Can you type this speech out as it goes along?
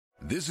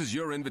This is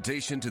your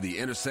invitation to the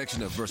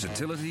intersection of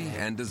versatility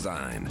and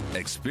design.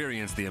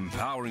 Experience the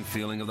empowering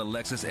feeling of the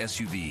Lexus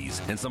SUVs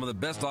and some of the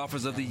best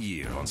offers of the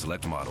year on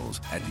select models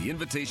at the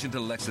Invitation to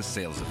Lexus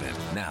sales event,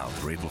 now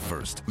through April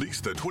 1st. Lease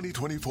the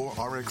 2024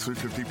 RX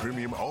 350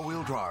 Premium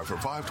all-wheel drive for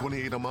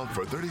 $528 a month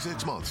for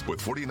 36 months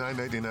with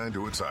 $49.99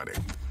 due at signing.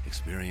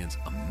 Experience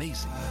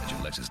amazing at your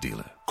Lexus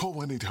dealer. Call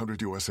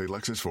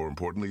 1-800-USA-LEXUS for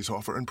important lease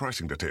offer and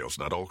pricing details.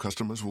 Not all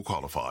customers will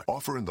qualify.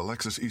 Offer in the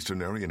Lexus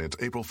Eastern area and it's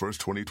April 1st,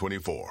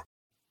 2024.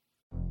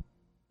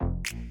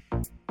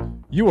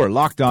 You are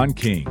Locked On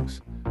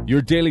Kings,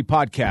 your daily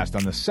podcast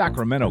on the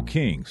Sacramento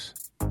Kings.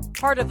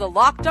 Part of the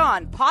Locked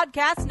On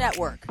Podcast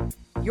Network,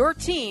 your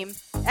team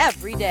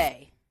every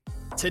day.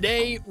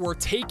 Today, we're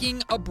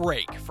taking a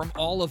break from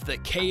all of the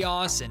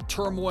chaos and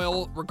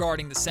turmoil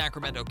regarding the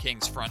Sacramento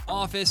Kings front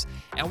office,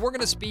 and we're going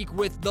to speak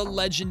with the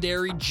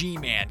legendary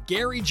G-Man,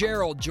 Gary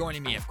Gerould,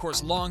 joining me, of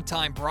course,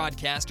 longtime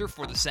broadcaster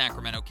for the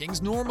Sacramento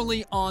Kings,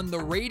 normally on the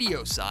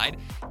radio side.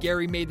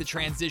 Gary made the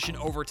transition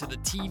over to the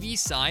TV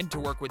side to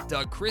work with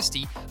Doug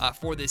Christie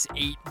for this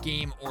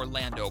 8-game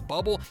Orlando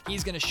bubble.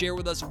 He's going to share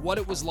with us what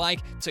it was like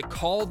to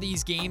call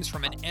these games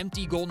from an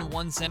empty Golden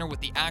One Center with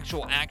the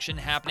actual action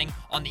happening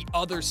on the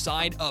other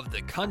side of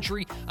the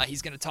country.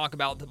 He's going to talk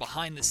about the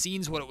behind the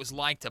scenes, what it was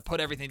like to put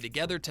everything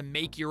together to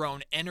make your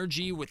own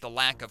energy with the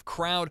lack of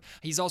crowd.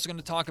 He's also going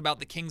to talk about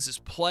the Kings'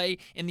 play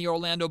in the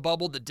Orlando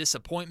bubble, the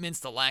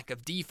disappointments, the lack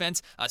of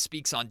defense,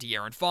 speaks on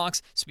De'Aaron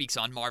Fox, speaks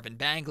on Marvin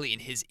Bagley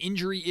and his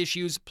injury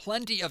issues.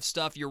 Plenty of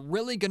stuff. You're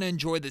really going to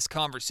enjoy this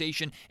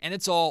conversation, and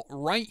it's all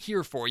right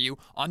here for you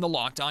on the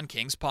Locked On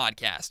Kings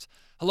podcast.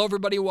 Hello,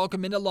 everybody.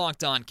 Welcome into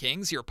Locked On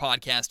Kings, your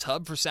podcast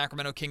hub for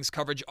Sacramento Kings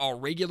coverage all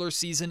regular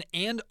season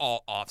and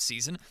all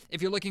off-season.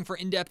 If you're looking for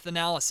in-depth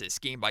analysis,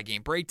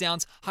 game-by-game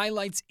breakdowns,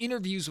 highlights,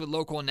 interviews with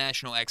local and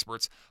national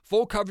experts,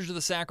 full coverage of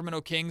the Sacramento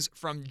Kings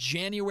from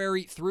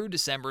January through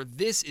December,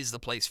 this is the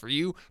place for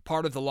you,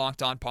 part of the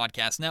Locked On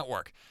Podcast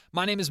Network.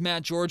 My name is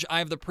Matt George. I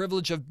have the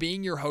privilege of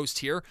being your host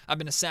here. I've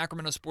been a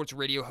Sacramento sports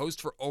radio host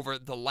for over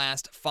the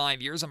last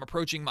 5 years. I'm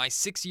approaching my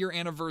 6-year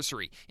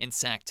anniversary in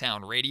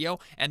Sacktown Radio,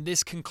 and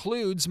this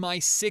concludes my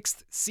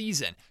 6th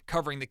season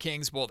covering the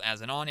Kings both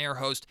as an on-air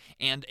host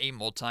and a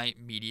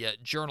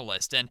multimedia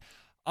journalist. And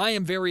I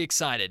am very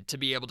excited to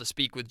be able to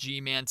speak with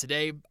G-Man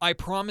today. I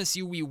promise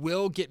you we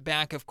will get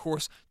back, of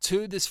course,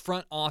 to this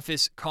front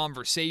office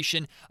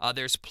conversation.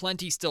 There's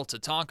plenty still to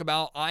talk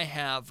about. I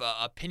have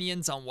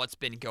opinions on what's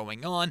been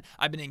going on.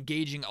 I've been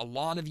engaging a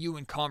lot of you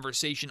in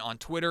conversation on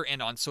Twitter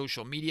and on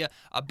social media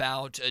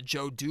about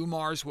Joe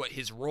Dumars, what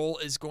his role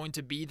is going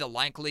to be, the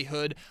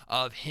likelihood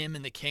of him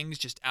and the Kings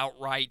just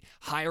outright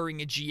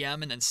hiring a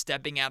GM and then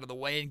stepping out of the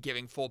way and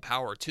giving full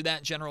power to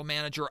that general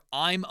manager.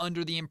 I'm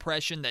under the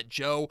impression that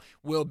Joe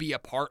will be a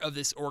part of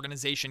this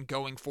organization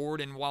going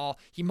forward, and while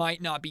he might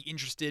not be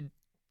interested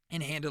in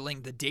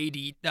handling the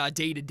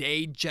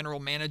day-to-day general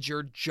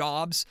manager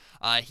jobs,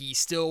 he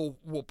still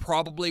will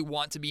probably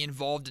want to be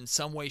involved in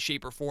some way,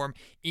 shape, or form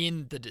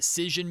in the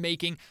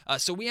decision-making.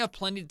 So we have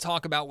plenty to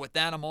talk about with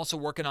that. I'm also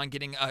working on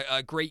getting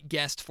a great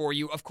guest for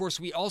you. Of course,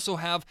 we also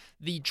have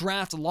the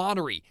draft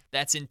lottery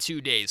that's in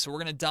 2 days. So we're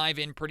going to dive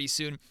in pretty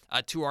soon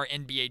to our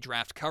NBA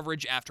draft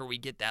coverage after we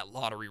get that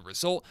lottery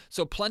result.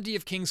 So plenty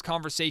of Kings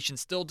conversation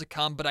still to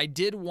come, but I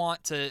did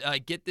want to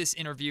get this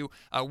interview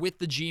with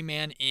the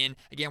G-Man in.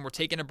 Again, we're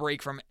taking a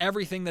break from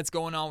everything that's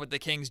going on with the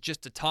Kings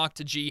just to talk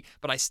to G,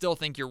 but I still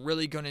think you're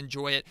really going to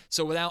enjoy it.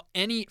 So without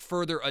any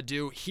further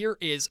ado, here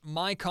is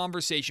my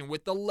conversation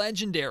with the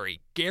legendary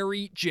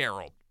Gary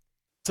Gerould.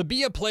 To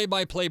be a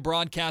play-by-play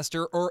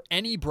broadcaster or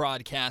any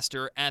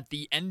broadcaster at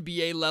the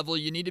NBA level,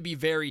 you need to be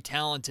very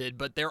talented,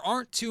 but there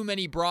aren't too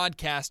many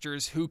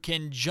broadcasters who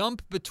can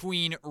jump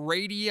between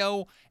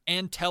radio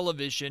and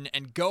television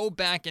and go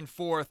back and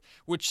forth,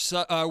 which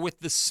with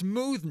the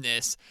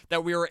smoothness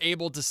that we were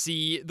able to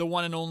see the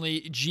one and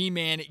only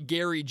G-Man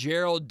Gary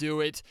Gerould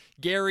do it.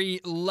 Gary,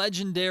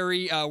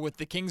 legendary with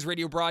the Kings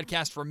radio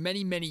broadcast for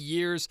many, many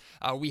years.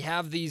 We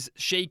have these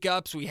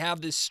shakeups. We have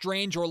this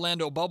strange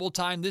Orlando bubble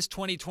time. This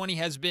 2020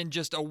 has been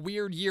just a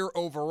weird year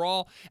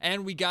overall,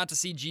 and we got to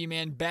see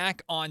G-Man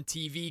back on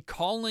TV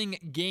calling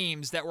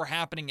games that were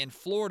happening in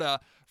Florida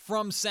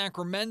from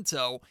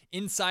Sacramento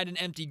inside an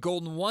empty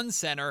Golden One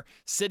Center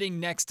sitting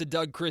next to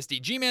Doug Christie.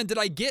 G-Man, did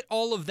I get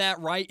all of that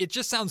right? It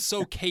just sounds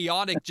so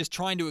chaotic just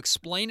trying to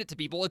explain it to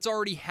people. It's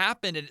already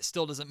happened and it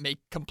still doesn't make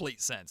complete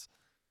sense.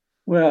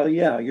 Well,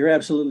 yeah, you're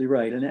absolutely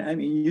right. And I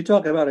mean, you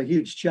talk about a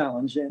huge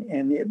challenge,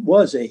 and it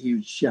was a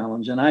huge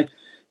challenge. And I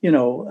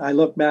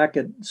look back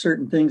at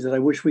certain things that I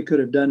wish we could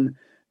have done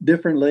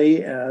differently.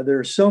 There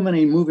are so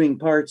many moving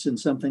parts in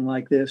something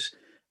like this.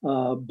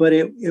 But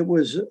it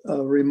was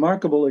a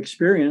remarkable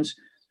experience,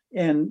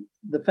 and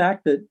the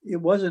fact that it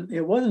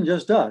wasn't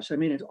just us. I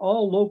mean, it's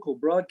all local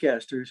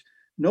broadcasters.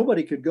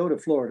 Nobody could go to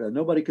Florida.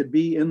 Nobody could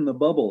be in the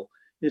bubble.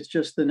 It's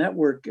just the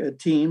network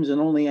teams, and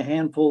only a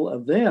handful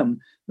of them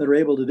that are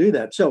able to do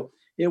that. So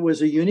it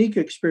was a unique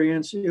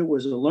experience. It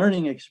was a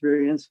learning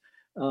experience.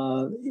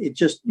 It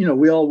just,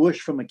 we all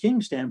wish from a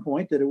King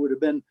standpoint that it would have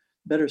been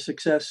better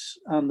success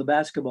on the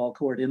basketball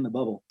court in the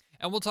bubble.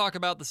 And we'll talk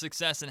about the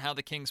success and how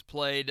the Kings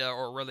played,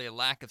 or really a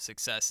lack of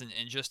success, in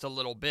just a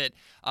little bit.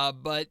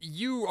 But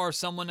you are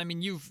someone, I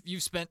mean,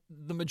 you've spent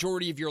the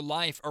majority of your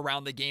life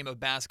around the game of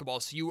basketball,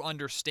 so you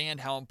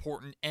understand how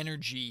important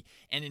energy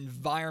and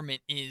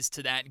environment is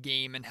to that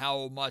game, and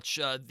how much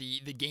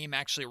the game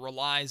actually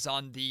relies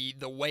on the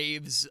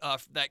waves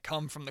that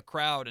come from the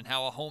crowd, and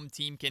how a home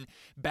team can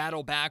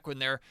battle back when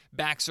their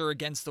backs are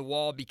against the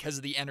wall because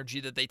of the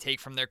energy that they take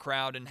from their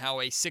crowd, and how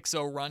a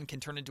 6-0 run can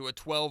turn into a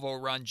 12-0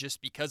 run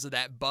just because of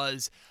that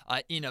buzz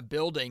in a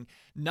building.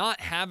 Not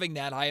having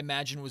that, I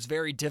imagine, was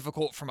very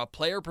difficult from a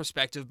player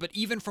perspective, but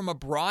even from a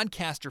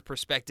broadcaster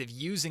perspective,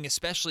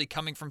 especially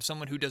coming from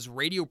someone who does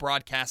radio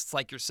broadcasts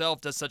like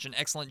yourself, does such an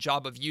excellent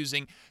job of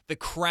using the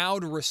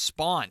crowd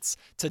response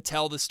to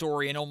tell the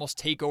story and almost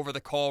take over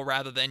the call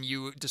rather than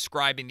you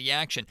describing the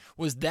action.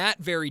 Was that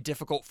very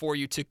difficult for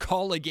you to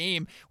call a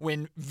game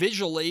when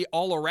visually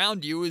all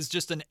around you is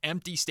just an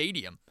empty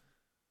stadium?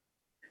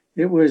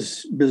 It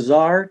was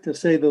bizarre, to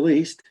say the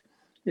least.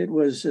 It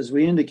was, as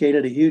we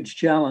indicated, a huge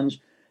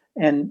challenge.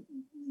 And,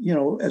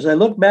 as I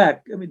look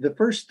back, I mean, the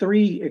first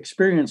three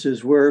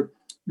experiences were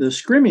the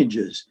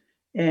scrimmages.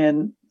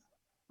 And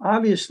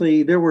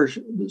obviously, there were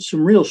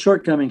some real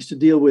shortcomings to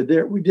deal with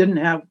there. We didn't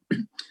have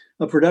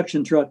a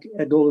production truck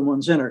at Golden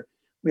One Center.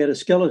 We had a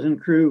skeleton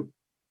crew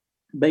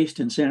based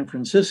in San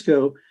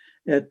Francisco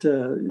at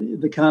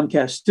the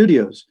Comcast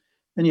studios.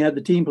 Then you had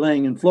the team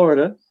playing in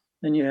Florida.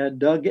 Then you had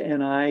Doug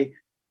and I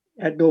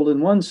at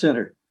Golden One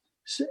Center.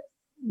 So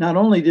not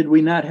only did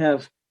we not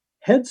have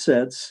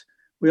headsets,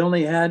 we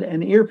only had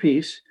an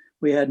earpiece.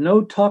 We had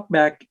no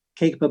talkback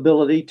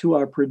capability to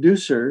our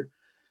producer.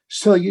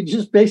 So you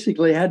just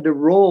basically had to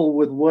roll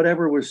with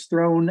whatever was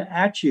thrown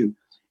at you.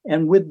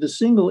 And with the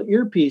single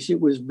earpiece,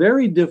 it was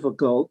very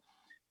difficult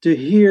to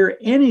hear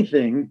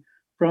anything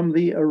from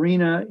the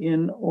arena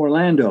in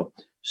Orlando.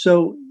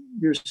 So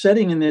you're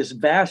sitting in this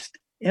vast,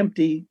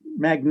 empty,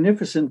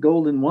 magnificent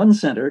Golden One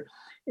Center,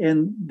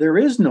 and there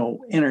is no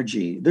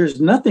energy. There's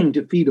nothing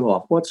to feed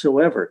off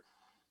whatsoever.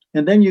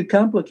 And then you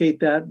complicate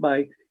that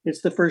by,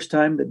 it's the first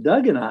time that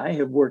Doug and I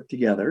have worked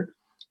together.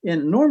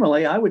 And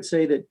normally I would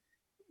say that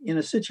in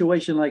a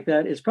situation like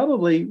that, it's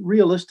probably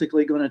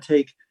realistically going to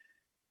take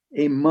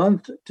a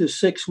month to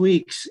 6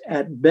 weeks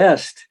at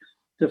best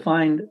to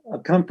find a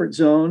comfort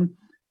zone,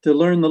 to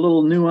learn the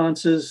little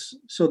nuances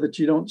so that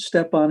you don't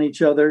step on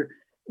each other,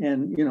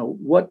 and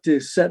what to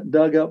set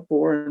Doug up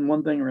for and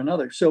one thing or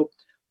another. So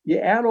you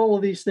add all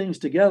of these things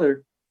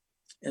together,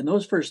 and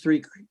those first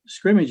three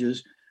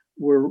scrimmages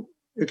were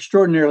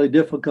extraordinarily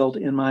difficult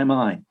in my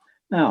mind.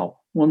 Now,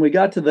 when we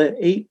got to the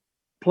 8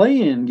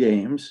 play-in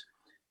games,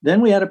 then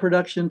we had a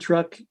production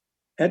truck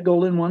at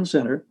Golden One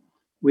Center.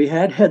 We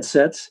had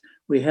headsets.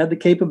 We had the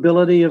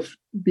capability of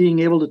being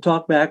able to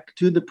talk back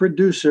to the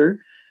producer.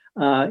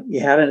 You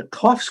had a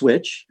cough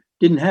switch.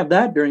 Didn't have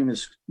that during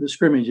the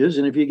scrimmages.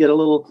 And if you get a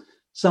little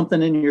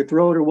something in your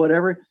throat or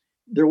whatever,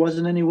 there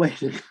wasn't any way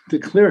to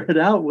clear it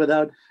out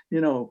without,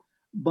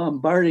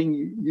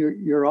 bombarding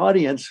your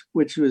audience,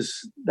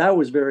 that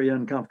was very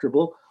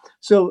uncomfortable.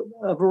 So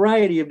a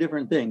variety of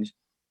different things.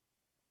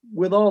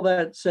 With all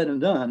that said and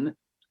done,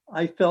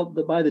 I felt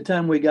that by the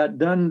time we got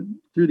done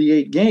through the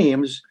 8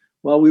 games,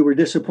 while we were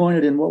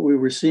disappointed in what we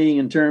were seeing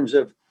in terms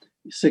of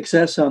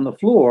success on the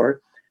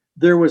floor,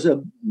 there was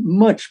a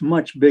much,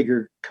 much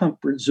bigger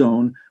comfort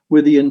zone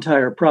with the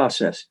entire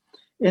process.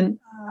 And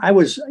I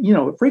was,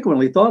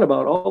 frequently thought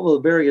about all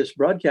the various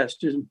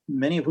broadcasters,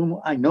 many of whom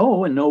I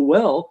know and know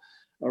well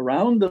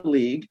around the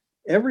league,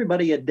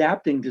 everybody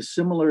adapting to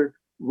similar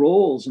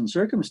roles and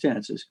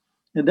circumstances.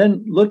 And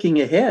then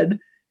looking ahead,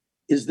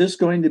 is this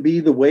going to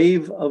be the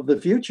wave of the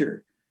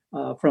future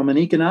from an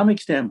economic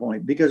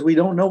standpoint? Because we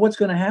don't know what's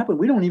going to happen.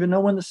 We don't even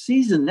know when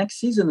the next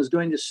season is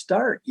going to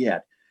start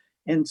yet.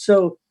 And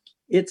so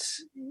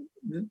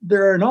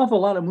there are an awful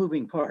lot of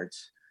moving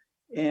parts,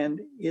 and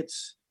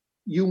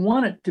you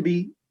want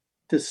it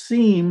to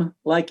seem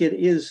like it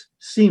is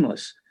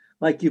seamless,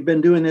 like you've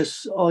been doing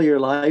this all your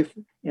life,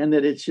 and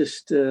that it's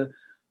just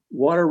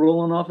water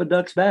rolling off a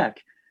duck's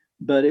back.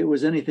 But it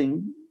was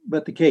anything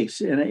but the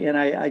case. And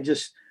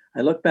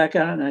I look back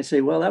on it and I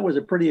say, well, that was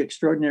a pretty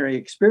extraordinary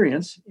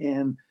experience.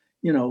 And,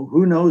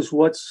 who knows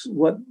what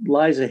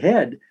lies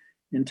ahead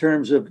in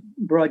terms of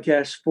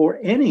broadcasts for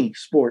any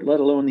sport, let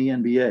alone the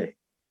NBA.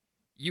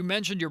 You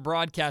mentioned your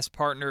broadcast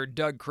partner,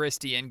 Doug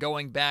Christie, and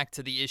going back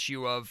to the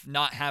issue of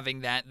not having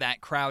that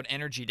crowd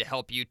energy to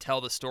help you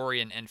tell the story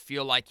and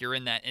feel like you're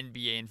in that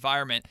NBA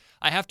environment.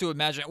 I have to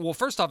imagine, well,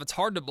 first off, it's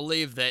hard to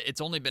believe that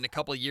it's only been a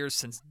couple of years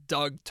since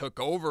Doug took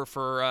over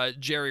for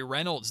Jerry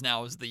Reynolds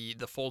now as the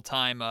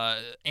full-time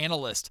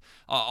analyst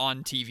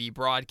on TV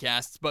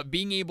broadcasts. But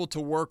being able to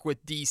work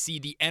with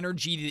DC, the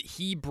energy that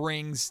he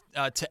brings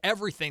to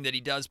everything that he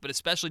does, but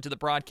especially to the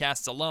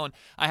broadcasts alone,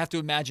 I have to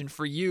imagine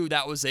for you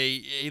that was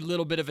a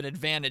little bit of an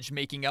advantage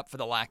making up for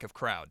the lack of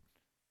crowd.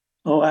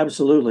 Oh,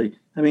 absolutely.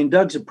 I mean,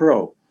 Doug's a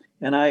pro,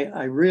 and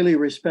I really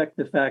respect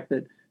the fact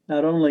that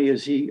not only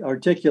is he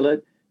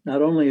articulate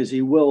not only is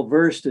he well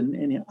versed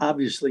and he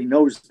obviously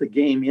knows the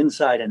game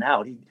inside and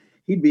out,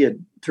 he'd be a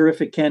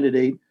terrific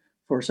candidate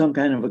for some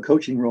kind of a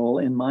coaching role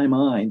in my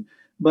mind.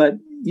 But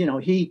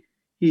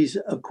he's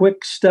a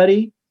quick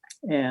study,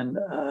 and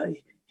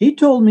he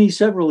told me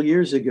several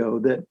years ago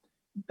that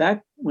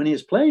back when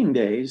his playing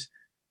days,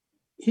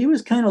 he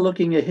was kind of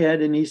looking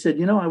ahead, and he said,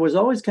 I was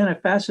always kind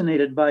of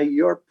fascinated by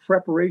your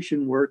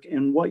preparation work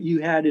and what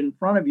you had in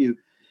front of you.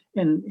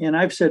 And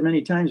I've said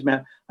many times,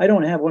 Matt, I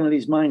don't have one of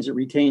these minds that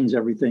retains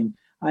everything.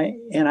 I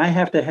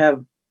have to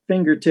have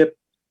fingertip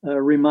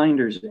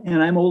reminders.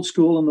 And I'm old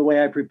school in the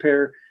way I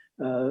prepare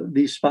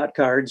these spot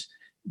cards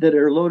that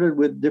are loaded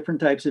with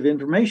different types of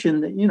information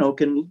that,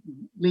 can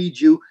lead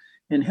you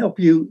and help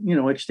you,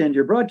 extend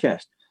your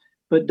broadcast.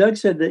 But Doug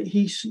said that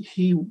he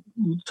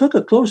took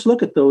a close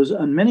look at those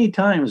many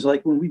times,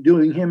 like when we're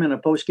doing him in a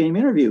post-game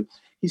interview.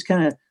 He's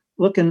kind of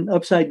looking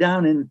upside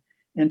down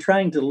and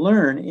trying to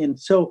learn. And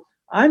so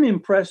I'm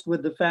impressed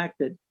with the fact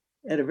that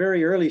at a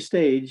very early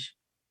stage,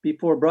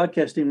 before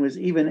broadcasting was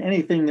even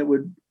anything that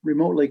would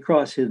remotely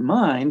cross his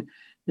mind,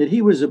 that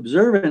he was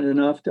observant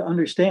enough to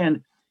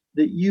understand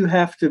that you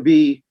have to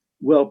be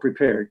well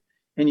prepared.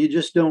 And you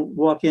just don't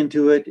walk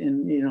into it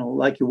and,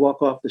 like you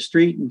walk off the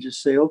street and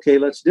just say, okay,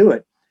 let's do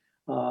it.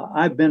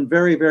 I've been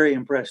very, very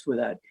impressed with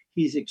that.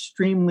 He's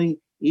extremely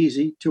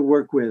easy to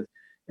work with,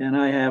 and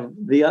I have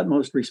the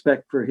utmost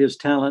respect for his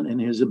talent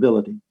and his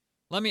ability.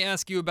 Let me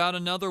ask you about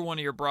another one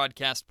of your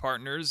broadcast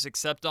partners,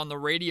 except on the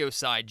radio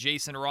side,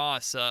 Jason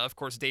Ross. Of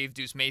course, Dave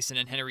Deuce Mason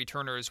and Henry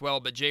Turner as well,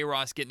 but Jay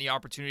Ross getting the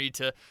opportunity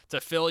to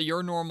fill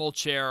your normal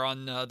chair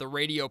on the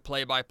radio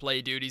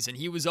play-by-play duties, and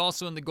he was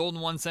also in the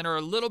Golden One Center,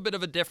 a little bit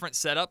of a different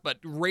setup, but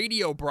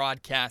radio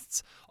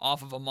broadcasts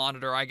off of a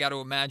monitor, I got to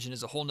imagine,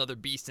 is a whole nother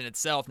beast in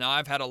itself. Now,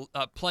 I've had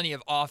plenty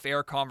of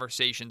off-air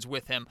conversations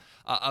with him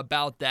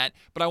about that,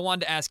 but I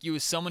wanted to ask you,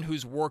 as someone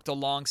who's worked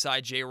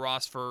alongside Jay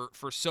Ross for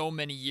so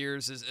many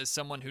years, as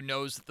someone who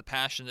knows the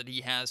passion that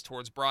he has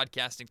towards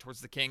broadcasting,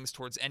 towards the Kings,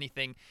 towards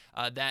anything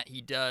that he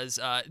does,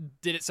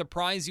 did it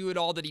surprise you at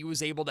all that he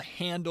was able to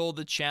handle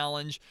the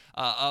challenge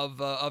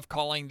of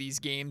calling these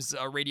games,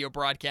 radio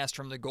broadcast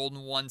from the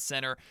Golden One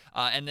Center?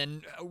 And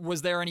then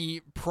was there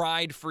any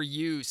pride for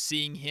you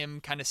seeing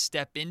him kind of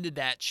step into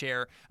that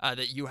chair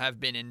that you have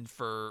been in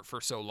for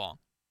so long?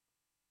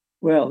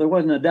 Well, there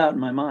wasn't a doubt in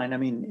my mind. I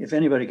mean, if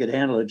anybody could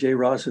handle it, Jay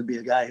Ross would be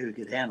a guy who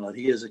could handle it.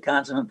 He is a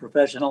consummate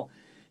professional.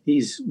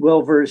 He's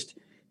well-versed.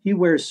 He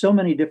wears so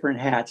many different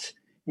hats,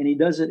 and he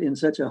does it in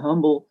such a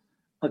humble,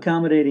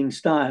 accommodating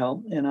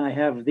style. And I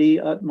have the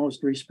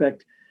utmost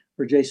respect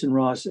for Jason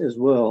Ross as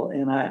well.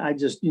 And I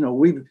just,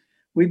 we've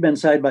been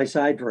side by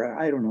side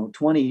for,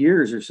 20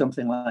 years or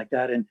something like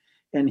that.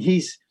 And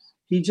he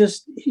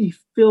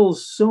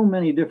fills so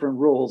many different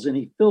roles, and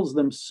he fills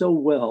them so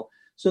well.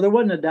 So there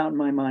wasn't a doubt in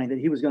my mind that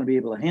he was going to be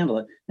able to handle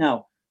it.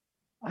 Now,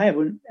 I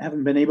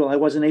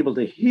wasn't able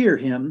to hear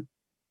him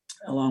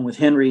along with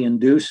Henry and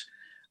Deuce,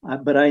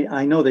 but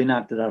I know they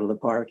knocked it out of the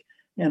park.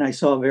 And I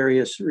saw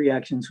various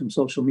reactions from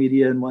social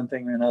media and one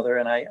thing or another.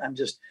 And I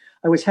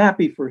was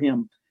happy for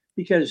him,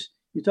 because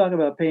you talk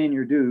about paying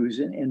your dues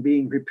and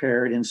being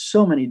prepared in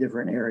so many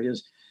different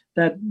areas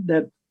that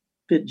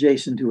fit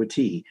Jason to a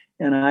T.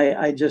 And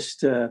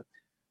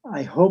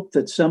I hope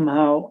that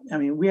somehow,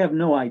 we have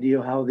no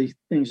idea how these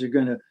things are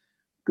going to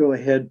go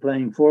ahead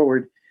playing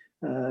forward,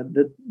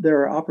 that there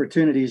are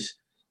opportunities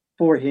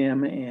for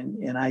him. And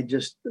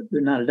there's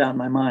not a doubt in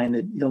my mind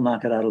that he'll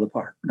knock it out of the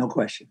park. No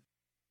question.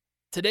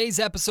 Today's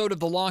episode of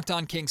the Locked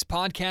On Kings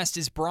podcast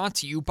is brought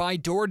to you by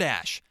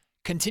DoorDash.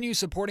 Continue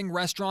supporting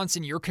restaurants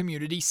in your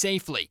community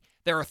safely.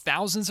 There are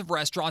thousands of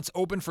restaurants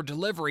open for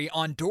delivery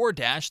on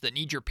DoorDash that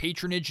need your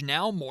patronage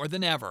now more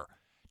than ever.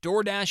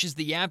 DoorDash is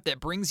the app that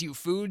brings you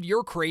food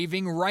you're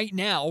craving right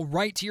now,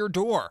 right to your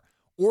door.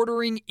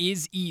 Ordering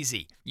is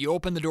easy. You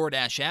open the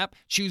DoorDash app,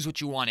 choose what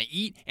you want to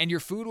eat, and your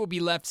food will be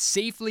left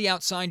safely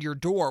outside your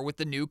door with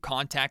the new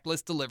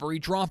contactless delivery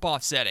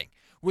drop-off setting.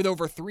 With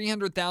over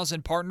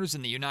 300,000 partners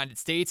in the United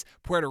States,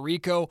 Puerto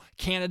Rico,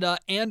 Canada,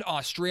 and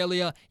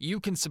Australia, you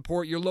can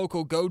support your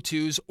local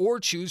go-tos or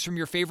choose from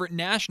your favorite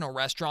national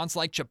restaurants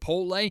like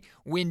Chipotle,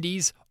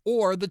 Wendy's,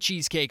 or the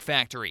Cheesecake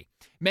Factory.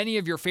 Many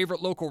of your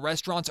favorite local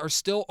restaurants are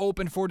still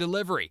open for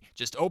delivery.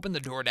 Just open the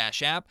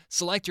DoorDash app,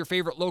 select your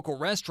favorite local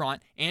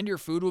restaurant, and your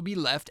food will be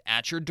left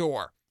at your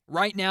door.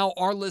 Right now,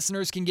 our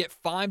listeners can get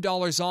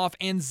 $5 off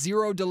and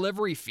 0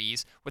 delivery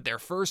fees with their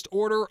first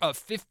order of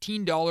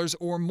 $15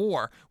 or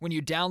more when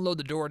you download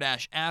the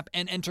DoorDash app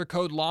and enter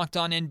code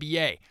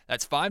LOCKEDONNBA.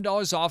 That's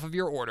 $5 off of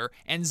your order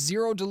and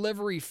 0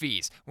 delivery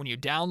fees when you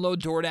download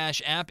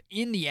DoorDash app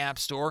in the App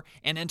Store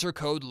and enter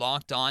code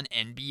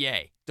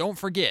LOCKEDONNBA. Don't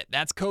forget,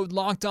 that's code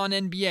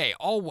LOCKEDONNBA,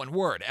 all one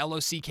word,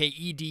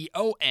 LOCKEDONNBA,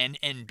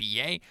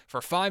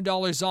 for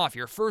 $5 off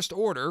your first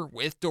order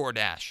with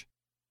DoorDash.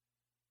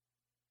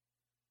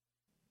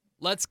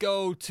 Let's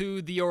go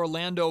to the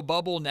Orlando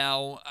bubble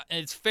now.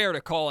 It's fair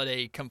to call it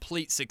a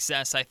complete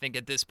success, I think,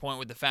 at this point,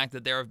 with the fact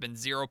that there have been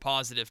 0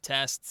 positive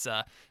tests.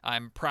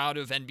 I'm proud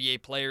of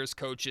NBA players,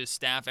 coaches,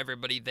 staff,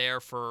 everybody there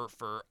for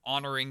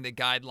honoring the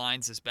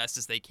guidelines as best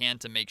as they can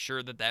to make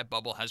sure that that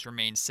bubble has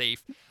remained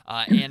safe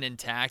and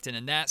intact. And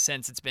in that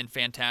sense, it's been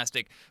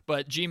fantastic.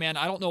 But, G-Man,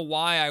 I don't know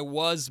why I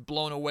was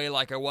blown away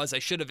like I was. I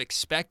should have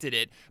expected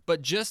it.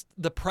 But just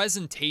the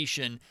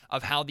presentation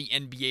of how the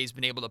NBA has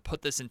been able to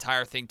put this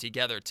entire thing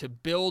together, to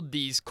build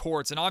these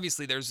courts, and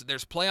obviously there's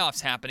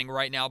playoffs happening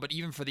right now, but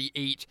even for the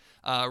 8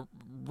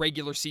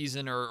 regular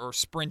season or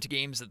sprint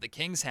games that the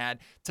Kings had,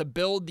 to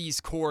build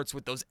these courts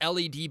with those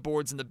LED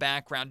boards in the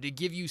background to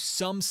give you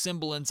some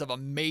semblance of a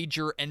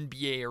major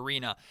NBA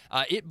arena,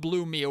 it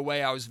blew me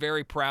away. I was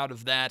very proud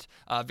of that,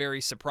 very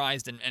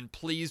surprised and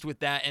pleased with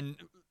that. And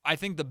I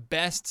think the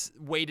best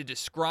way to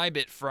describe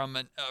it from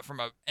a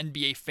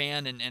NBA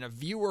fan and a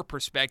viewer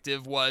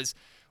perspective was,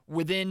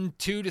 within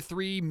 2 to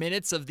 3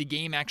 minutes of the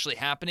game actually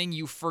happening,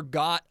 you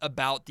forgot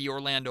about the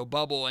Orlando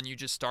bubble and you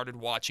just started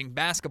watching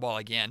basketball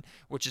again,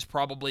 which is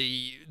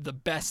probably the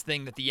best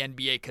thing that the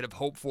NBA could have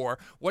hoped for.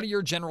 What are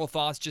your general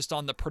thoughts just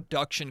on the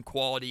production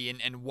quality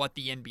and what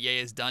the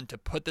NBA has done to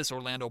put this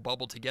Orlando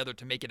bubble together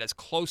to make it as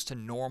close to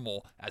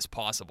normal as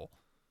possible?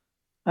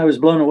 I was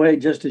blown away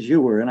just as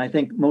you were, and I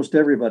think most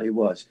everybody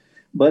was.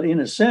 But in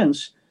a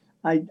sense,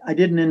 I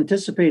didn't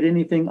anticipate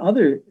anything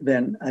other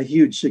than a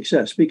huge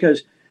success,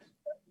 because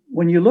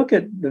when you look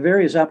at the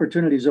various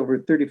opportunities over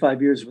 35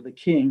 years with the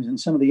Kings and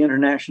some of the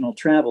international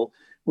travel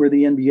where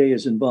the NBA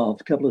is involved,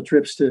 a couple of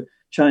trips to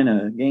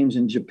China, games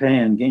in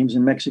Japan, games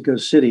in Mexico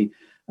City,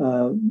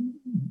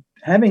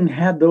 having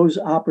had those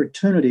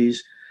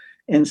opportunities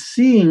and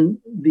seeing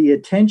the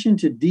attention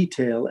to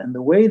detail and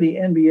the way the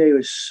NBA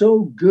is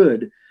so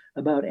good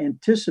about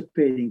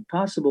anticipating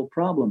possible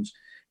problems.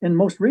 And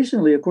most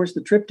recently, of course,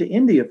 the trip to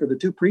India for the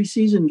 2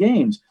 preseason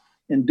games.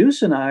 And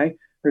Deuce and I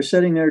are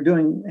sitting there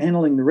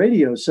handling the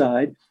radio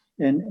side,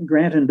 and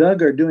Grant and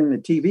Doug are doing the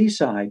TV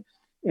side.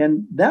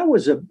 And that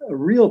was a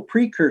real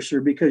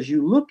precursor, because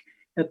you look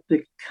at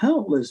the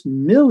countless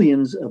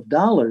millions of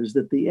dollars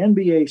that the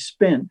NBA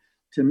spent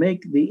to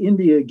make the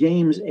India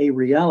games a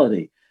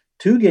reality.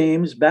 2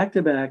 games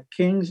back-to-back,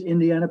 Kings,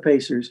 Indiana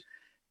Pacers,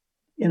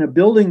 in a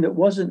building that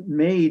wasn't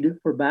made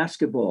for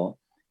basketball,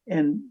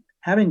 and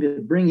having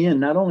to bring in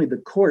not only the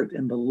court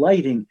and the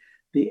lighting,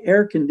 the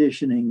air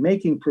conditioning,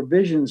 making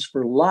provisions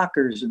for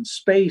lockers and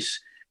space,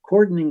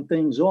 cordoning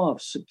things off,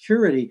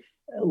 security,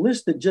 a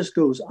list that just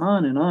goes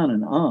on and on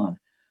and on.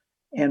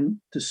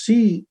 And to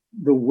see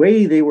the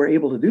way they were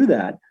able to do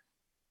that,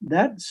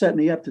 that set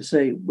me up to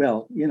say,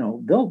 well,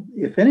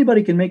 if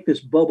anybody can make this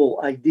bubble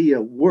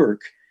idea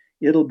work,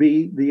 it'll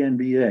be the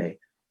NBA.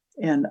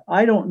 And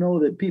I don't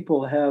know that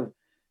people have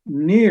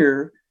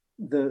near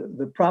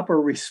the proper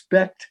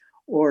respect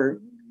or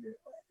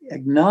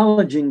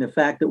acknowledging the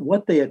fact that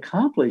what they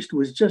accomplished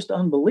was just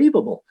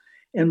unbelievable.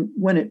 And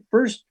when it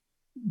first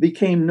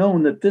became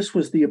known that this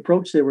was the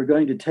approach they were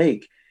going to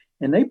take,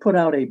 and they put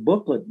out a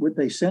booklet what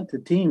they sent to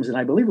teams, and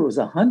I believe it was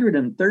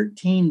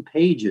 113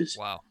 pages.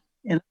 Wow.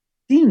 And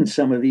I've seen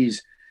some of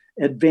these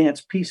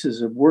advanced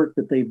pieces of work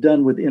that they've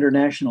done with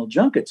international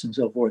junkets and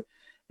so forth.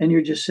 And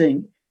you're just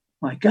saying,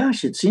 my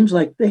gosh, it seems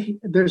like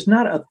there's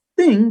not a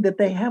thing that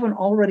they haven't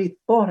already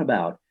thought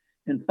about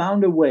and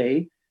found a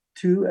way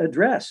to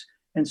address.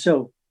 And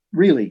so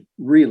really,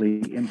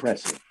 really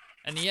impressive.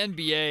 And the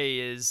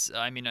NBA is,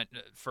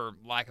 for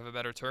lack of a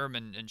better term,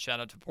 and shout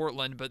out to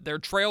Portland, but they're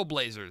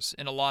trailblazers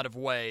in a lot of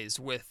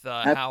ways with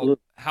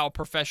how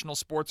professional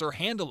sports are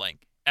handling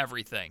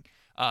everything.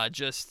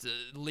 Just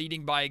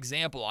leading by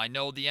example. I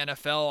know the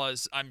NFL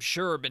has, I'm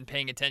sure, been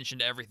paying attention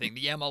to everything.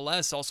 The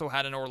MLS also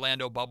had an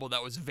Orlando bubble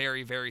that was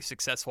very, very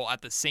successful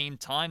at the same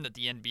time that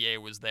the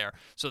NBA was there.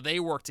 So they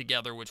worked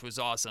together, which was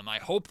awesome. I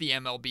hope the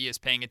MLB is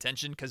paying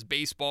attention, because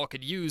baseball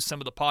could use some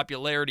of the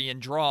popularity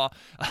and draw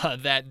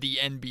that the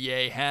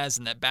NBA has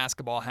and that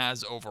basketball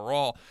has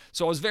overall.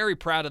 So I was very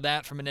proud of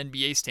that from an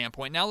NBA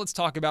standpoint. Now let's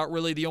talk about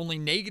really the only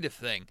negative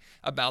thing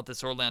about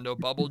this Orlando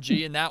bubble,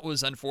 G, and that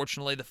was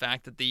unfortunately the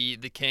fact that the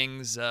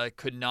Kings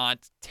could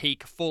not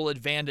take full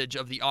advantage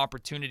of the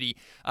opportunity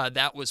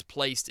that was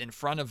placed in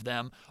front of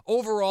them.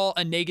 Overall,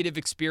 a negative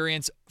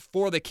experience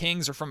for the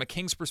Kings, or from a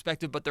Kings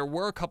perspective, but there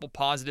were a couple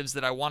positives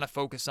that I want to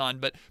focus on.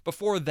 But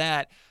before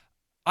that,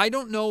 I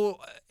don't know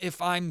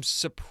if I'm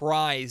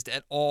surprised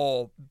at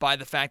all by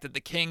the fact that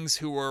the Kings,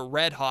 who were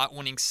red hot,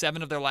 winning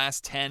 7 of their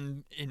last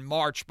 10 in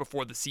March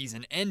before the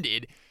season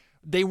ended,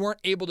 they weren't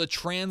able to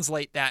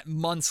translate that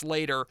months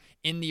later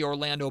in the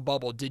Orlando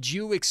bubble. Did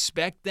you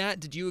expect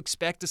that? Did you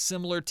expect a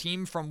similar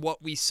team from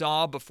what we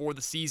saw before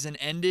the season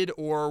ended?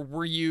 Or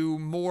were you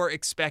more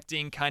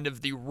expecting kind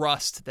of the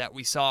rust that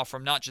we saw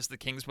from not just the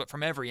Kings, but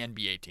from every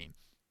NBA team?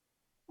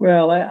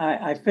 Well,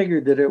 I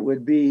figured that it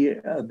would be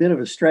a bit of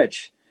a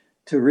stretch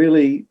to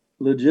really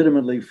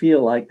legitimately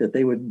feel like that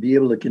they would be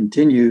able to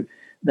continue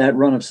that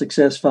run of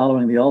success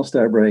following the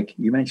All-Star break.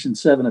 You mentioned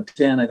 7 of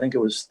 10. I think it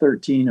was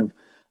 13 of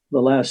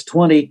the last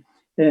 20.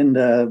 and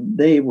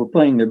they were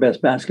playing their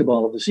best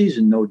basketball of the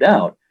season, no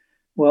doubt.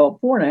 Well,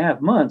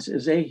 4.5 months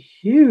is a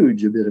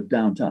huge bit of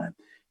downtime.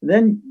 And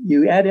then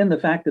you add in the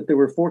fact that there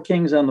were 4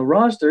 Kings on the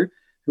roster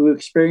who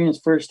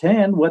experienced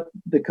firsthand what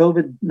the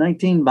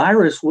COVID-19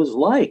 virus was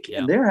like,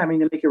 and they're having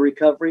to make a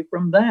recovery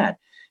from that.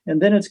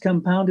 And then it's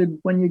compounded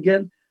when you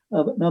get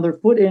another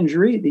foot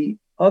injury, the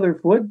other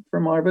foot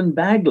from Marvin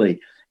Bagley.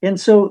 And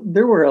so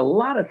there were a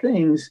lot of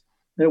things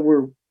that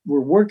were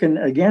working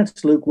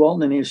against Luke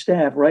Walton and his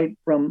staff right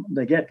from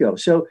the get-go.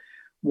 So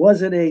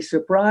was it a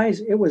surprise?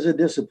 It was a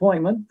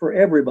disappointment for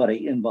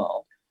everybody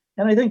involved.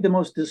 And I think the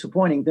most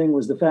disappointing thing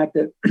was the fact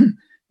that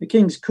the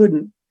Kings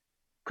couldn't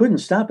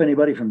stop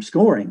anybody from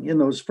scoring in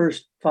those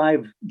first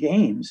 5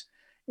 games.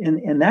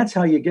 And that's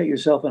how you get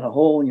yourself in a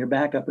hole and you're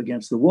back up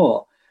against the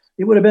wall.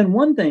 It would have been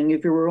one thing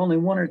if there were only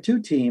 1 or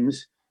 2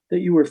 teams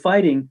that you were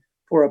fighting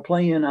for a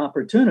play-in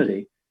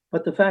opportunity.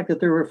 But the fact that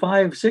there were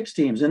 5, 6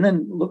 teams, and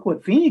then look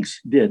what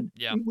Phoenix did,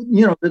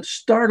 that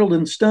startled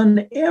and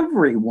stunned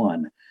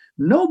everyone.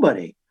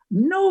 Nobody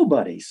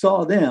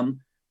saw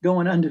them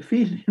going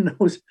undefeated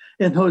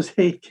in those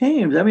 8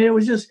 games. I mean,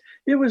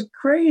 it was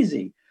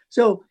crazy.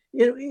 So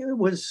it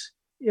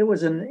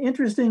was an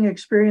interesting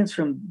experience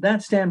from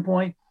that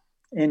standpoint.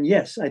 And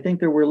yes, I think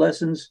there were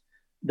lessons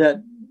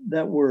that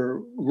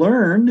were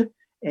learned,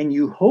 and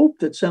you hope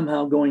that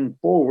somehow going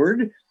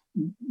forward,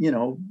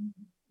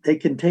 they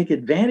can take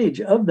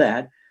advantage of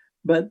that.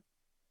 But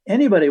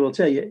anybody will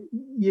tell you,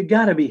 you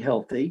got to be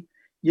healthy.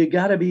 You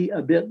got to be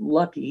a bit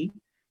lucky.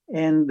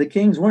 And the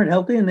Kings weren't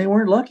healthy and they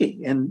weren't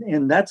lucky.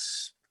 And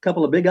that's a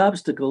couple of big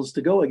obstacles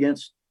to go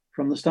against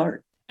from the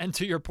start. And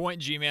to your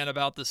point, G-Man,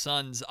 about the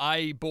Suns,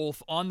 I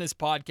both on this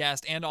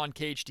podcast and on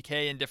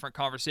KHTK in different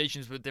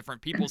conversations with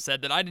different people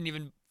said that I didn't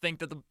even think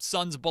that the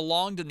Suns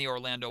belonged in the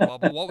Orlando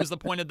bubble. What was the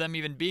point of them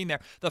even being there?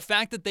 The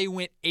fact that they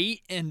went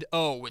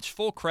 8-0, which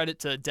full credit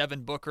to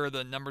Devin Booker,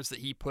 the numbers that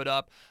he put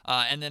up,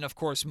 and then of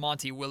course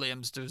Monty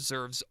Williams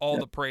deserves all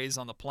the praise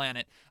on the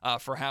planet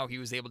for how he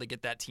was able to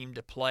get that team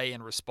to play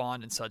and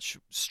respond in such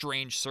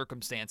strange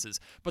circumstances.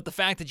 But the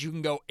fact that you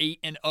can go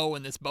 8-0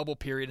 in this bubble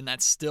period and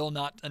that's still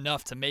not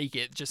enough to make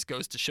it just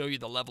goes to show you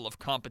the level of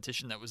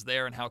competition that was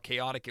there and how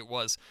chaotic it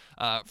was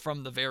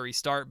from the very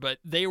start. But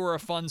they were a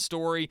fun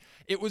story.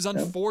 It was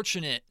unfortunate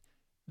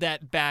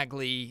that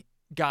Bagley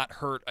got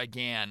hurt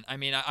again. I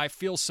mean, I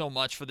feel so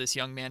much for this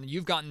young man.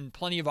 You've gotten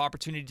plenty of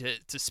opportunity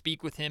to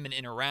speak with him and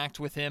interact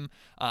with him.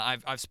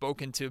 I've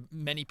spoken to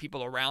many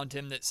people around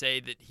him that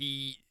say that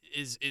he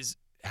is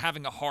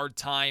having a hard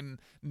time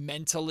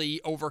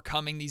mentally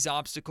overcoming these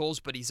obstacles,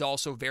 but he's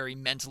also very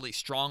mentally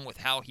strong with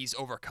how he's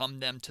overcome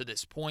them to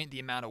this point, the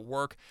amount of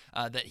work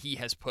that he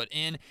has put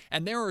in.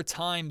 And there are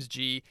times,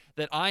 G,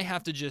 that I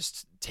have to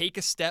just take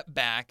a step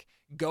back,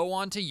 go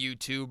onto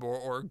YouTube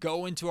or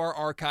go into our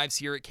archives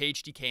here at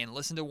KHTK and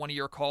listen to one of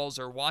your calls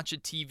or watch a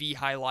TV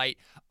highlight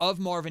of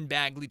Marvin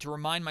Bagley to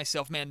remind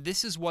myself, man,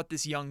 this is what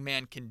this young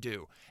man can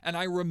do. And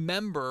I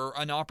remember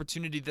an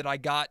opportunity that I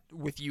got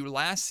with you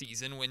last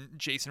season when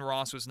Jason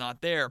Ross was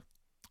not there.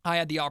 I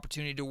had the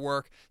opportunity to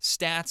work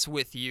stats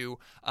with you,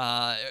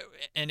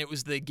 and it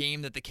was the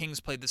game that the Kings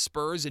played the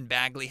Spurs, and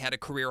Bagley had a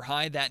career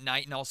high that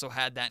night and also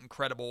had that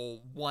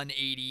incredible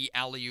 180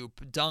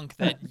 alley-oop dunk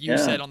that you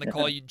said on the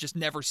call you'd just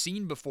never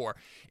seen before.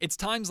 It's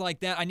times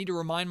like that I need to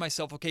remind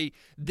myself, okay,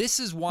 this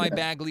is why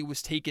Bagley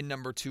was taken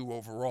number 2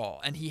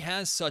 overall, and he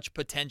has such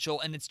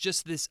potential, and it's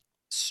just this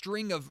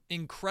string of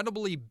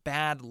incredibly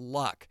bad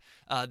luck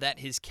that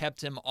has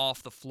kept him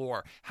off the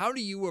floor. How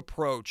do you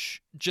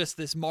approach just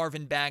this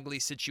Marvin Bagley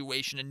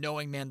situation and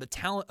knowing, man, the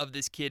talent of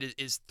this kid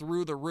is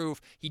through the roof.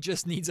 He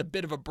just needs a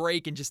bit of a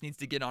break and just needs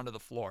to get onto the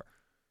floor.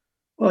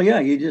 Well, yeah,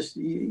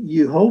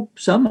 you hope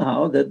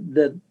somehow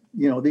that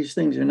these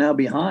things are now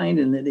behind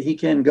and that he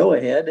can go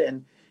ahead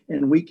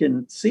and we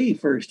can see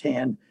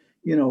firsthand,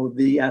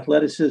 the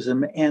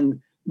athleticism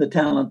and the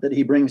talent that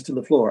he brings to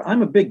the floor.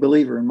 I'm a big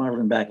believer in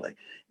Marvin Bagley,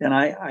 and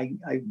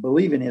I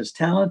believe in his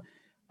talent.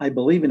 I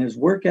believe in his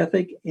work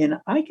ethic, and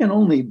I can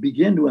only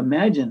begin to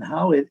imagine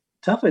how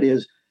tough it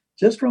is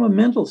just from a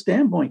mental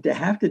standpoint to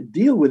have to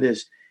deal with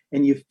this.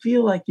 And you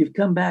feel like you've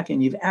come back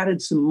and you've added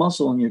some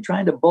muscle and you're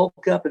trying to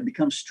bulk up and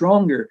become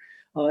stronger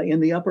in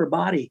the upper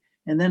body.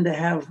 And then to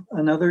have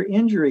another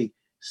injury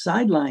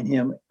sideline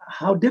him,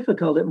 how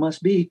difficult it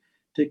must be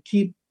to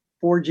keep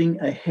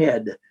forging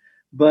ahead.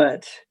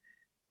 But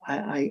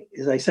I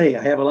as I say,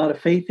 I have a lot of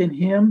faith in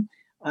him.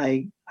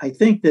 I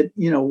think that,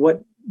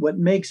 what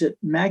makes it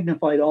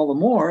magnified all the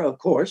more, of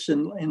course,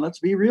 and let's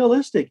be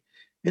realistic,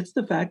 it's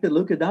the fact that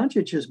Luka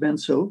Doncic has been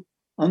so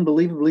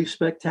unbelievably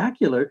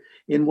spectacular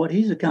in what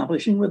he's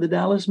accomplishing with the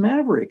Dallas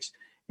Mavericks.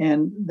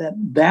 And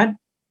that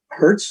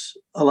hurts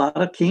a lot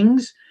of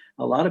Kings.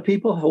 A lot of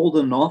people hold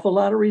an awful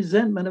lot of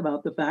resentment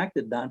about the fact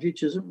that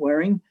Doncic isn't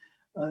wearing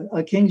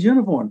a Kings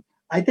uniform.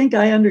 I think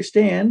I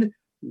understand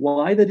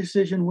why the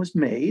decision was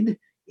made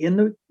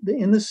in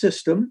the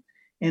system,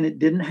 and it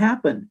didn't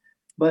happen.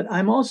 But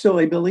I'm also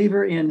a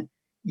believer in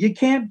you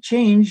can't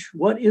change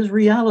what is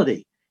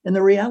reality. And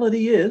the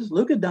reality is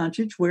Luka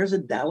Doncic wears a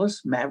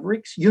Dallas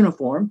Mavericks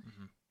uniform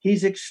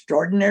he's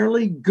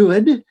extraordinarily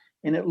good,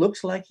 and it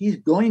looks like he's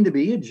going to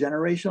be a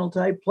generational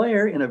type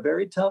player in a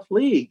very tough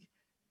league.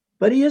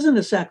 But he isn't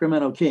a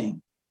Sacramento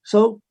King.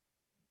 So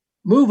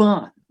move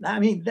on. I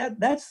mean,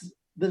 that's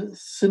the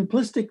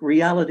simplistic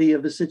reality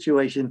of the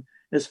situation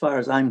as far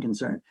as I'm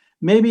concerned.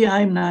 Maybe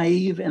I'm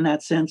naive in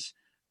that sense,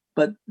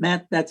 but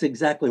Matt, that's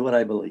exactly what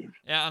I believe.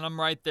 Yeah, and I'm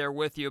right there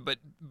with you.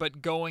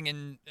 But going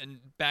and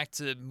back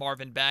to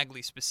Marvin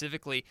Bagley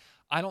specifically,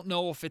 I don't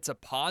know if it's a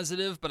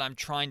positive, but I'm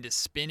trying to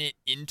spin it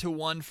into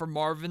one for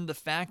Marvin. The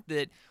fact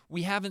that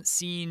we haven't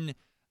seen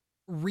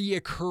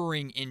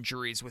reoccurring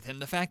injuries with him.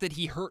 The fact that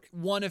he hurt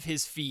one of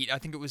his feet, I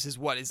think it was his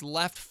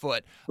left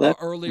foot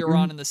earlier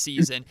on in the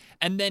season,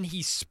 and then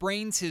he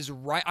sprains his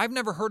right. I've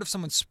never heard of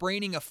someone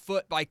spraining a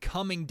foot by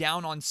coming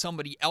down on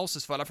somebody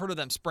else's foot. I've heard of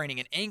them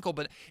spraining an ankle,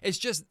 but it's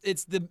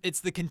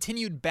the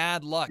continued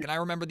bad luck. And I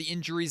remember the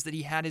injuries that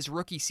he had his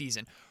rookie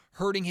season.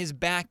 Hurting his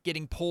back,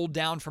 getting pulled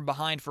down from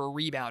behind for a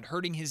rebound,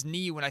 hurting his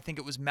knee when I think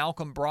it was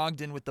Malcolm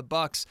Brogdon with the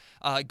Bucks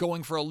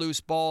going for a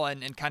loose ball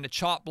and kind of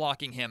chop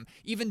blocking him.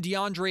 Even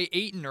DeAndre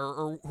Ayton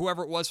or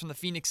whoever it was from the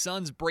Phoenix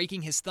Suns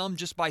breaking his thumb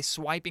just by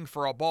swiping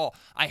for a ball.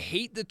 I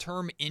hate the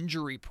term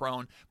injury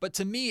prone, but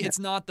to me, it's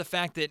not the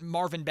fact that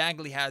Marvin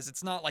Bagley has.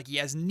 It's not like he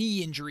has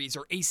knee injuries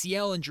or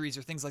ACL injuries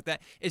or things like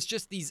that. It's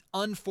just these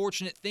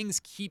unfortunate things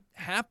keep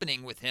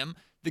happening with him.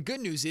 The good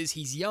news is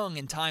he's young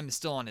and time is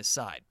still on his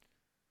side.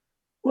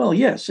 Well,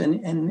 yes,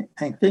 and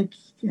I think,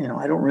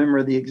 I don't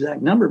remember the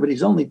exact number, but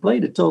he's only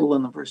played a total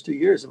in the first 2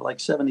 years of like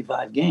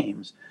 75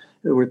 games.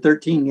 There were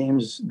 13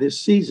 games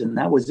this season.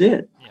 That was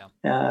it.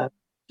 Yeah.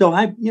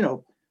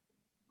 So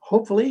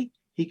hopefully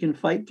he can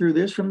fight through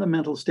this from the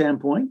mental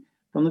standpoint,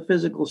 from the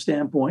physical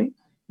standpoint,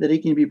 that he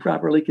can be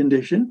properly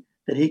conditioned,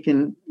 that he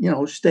can,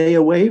 stay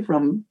away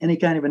from any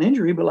kind of an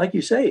injury. But like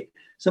you say,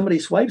 somebody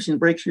swipes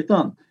and breaks your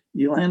thumb.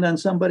 You land on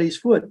somebody's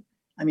foot.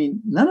 I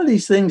mean, none of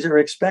these things are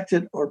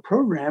expected or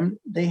programmed.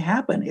 They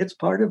happen. It's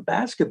part of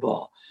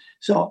basketball.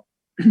 So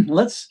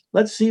let's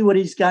see what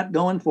he's got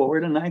going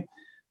forward. And I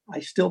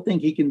still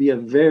think he can be a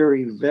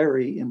very,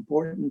 very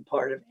important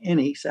part of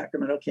any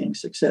Sacramento Kings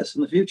success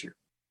in the future.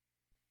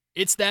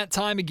 It's that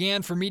time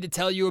again for me to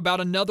tell you about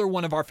another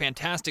one of our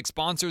fantastic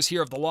sponsors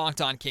here of the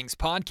Locked On Kings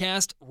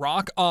podcast,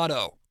 Rock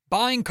Auto.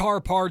 Buying car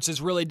parts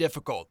is really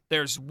difficult.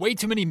 There's way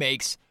too many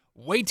makes,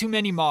 way too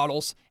many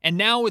models, and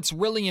now it's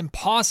really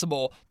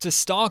impossible to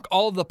stock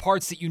all of the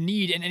parts that you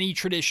need in any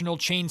traditional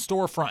chain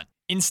storefront.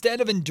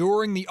 Instead of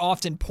enduring the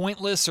often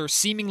pointless or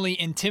seemingly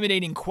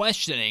intimidating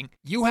questioning,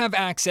 you have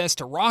access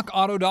to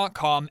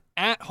rockauto.com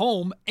at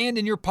home and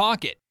in your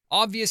pocket.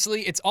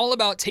 Obviously, it's all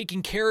about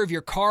taking care of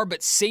your car,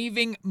 but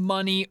saving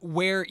money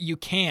where you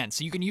can,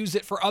 so you can use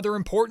it for other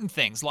important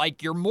things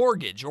like your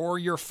mortgage or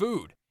your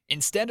food.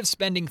 Instead of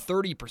spending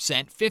 30%,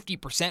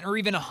 50%, or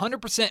even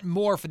 100%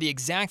 more for the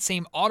exact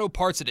same auto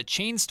parts at a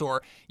chain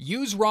store,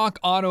 use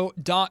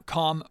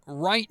rockauto.com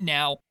right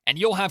now, and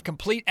you'll have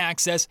complete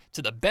access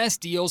to the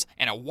best deals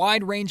and a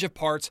wide range of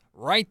parts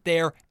right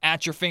there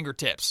at your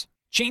fingertips.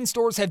 Chain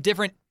stores have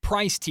different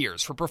price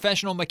tiers for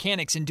professional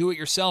mechanics and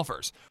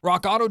do-it-yourselfers.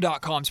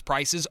 RockAuto.com's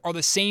prices are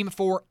the same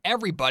for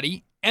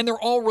everybody, and they're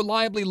all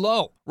reliably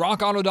low.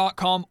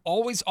 RockAuto.com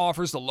always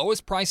offers the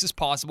lowest prices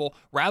possible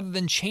rather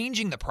than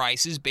changing the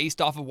prices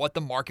based off of what the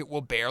market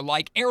will bear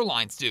like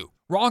airlines do.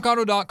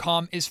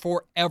 RockAuto.com is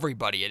for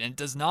everybody, and it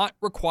does not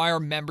require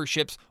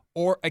memberships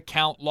or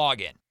account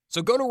login.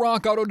 So go to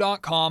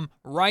rockauto.com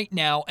right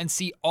now and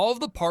see all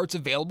of the parts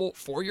available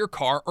for your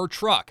car or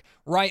truck.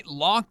 Write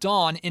Locked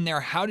On in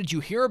their How Did You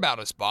Hear About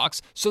Us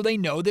box so they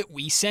know that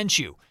we sent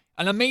you.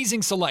 An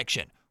amazing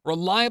selection,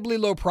 reliably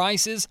low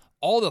prices,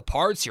 all the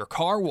parts your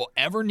car will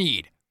ever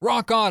need.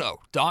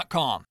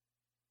 rockauto.com.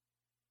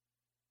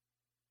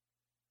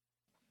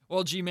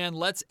 Well, G-Man,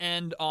 let's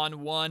end on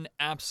one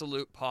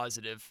absolute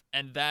positive,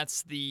 and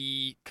that's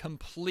the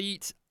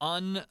complete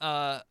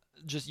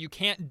you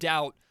can't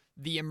doubt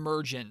the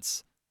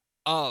emergence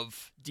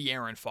of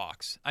De'Aaron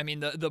Fox. I mean,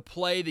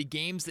 the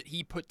games that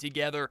he put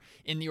together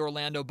in the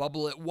Orlando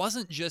bubble, it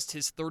wasn't just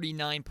his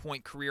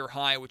 39-point career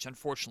high, which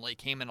unfortunately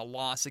came in a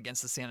loss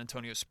against the San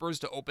Antonio Spurs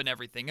to open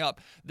everything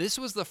up. This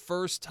was the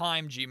first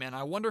time, G-Man,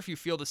 I wonder if you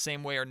feel the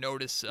same way or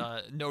noticed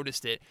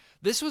it.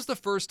 This was the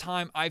first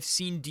time I've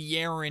seen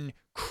De'Aaron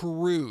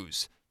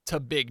cruise to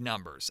big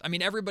numbers. I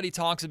mean, everybody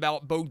talks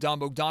about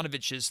Bogdan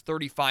Bogdanovic's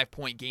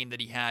 35-point game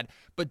that he had,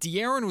 but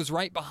De'Aaron was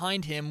right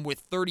behind him with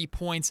 30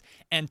 points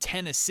and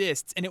 10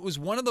 assists, and it was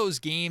one of those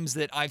games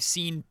that I've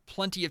seen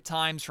plenty of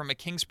times from a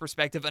Kings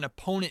perspective an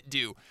opponent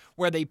do,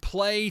 where they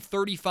play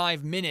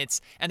 35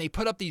 minutes and they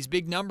put up these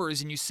big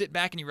numbers, and you sit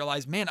back and you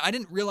realize, man, I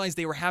didn't realize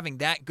they were having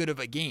that good of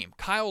a game.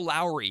 Kyle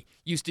Lowry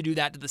used to do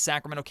that to the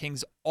Sacramento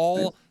Kings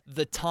all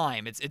the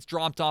time. It's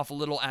dropped off a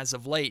little as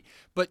of late,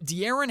 but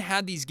De'Aaron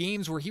had these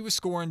games where he was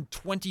scoring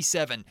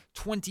 27,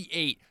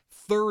 28,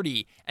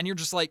 30, and you're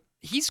just like,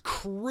 he's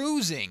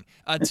cruising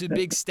to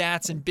big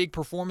stats and big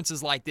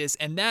performances like this,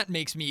 and that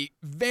makes me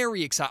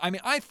very excited. I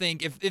mean, I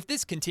think if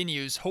this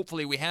continues,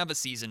 hopefully we have a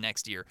season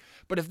next year,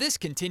 but if this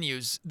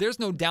continues, there's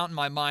no doubt in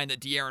my mind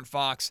that De'Aaron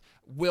Fox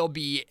will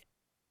be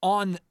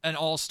on an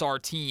all-star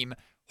team,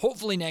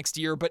 hopefully next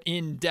year, but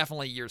in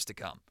definitely years to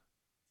come?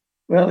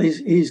 Well,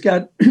 he's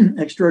got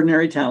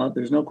extraordinary talent.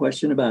 There's no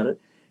question about it.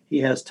 He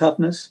has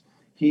toughness.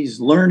 He's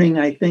learning,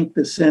 I think,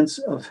 the sense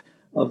of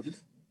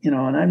and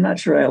I'm not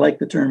sure I like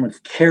the term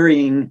of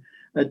carrying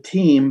a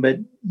team, but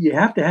you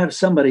have to have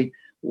somebody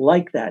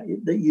like that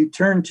you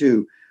turn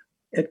to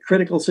at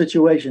critical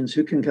situations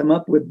who can come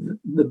up with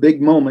the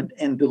big moment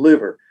and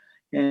deliver.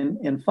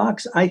 And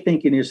Fox, I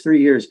think, in his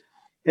 3 years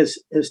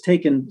has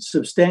taken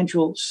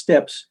substantial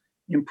steps,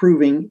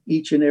 improving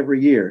each and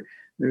every year.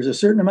 There's a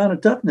certain amount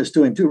of toughness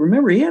to him too.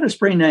 Remember, he had a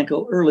sprained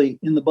ankle early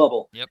in the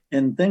bubble,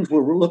 and things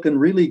were looking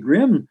really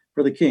grim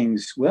for the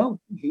Kings. Well,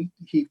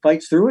 he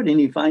fights through it, and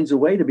he finds a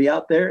way to be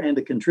out there and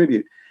to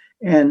contribute.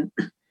 And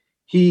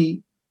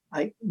we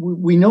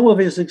know of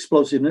his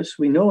explosiveness.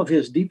 We know of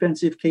his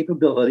defensive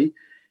capability.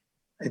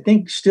 I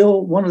think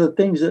still one of the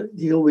things that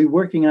he'll be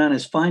working on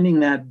is finding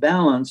that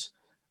balance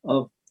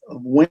of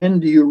when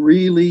do you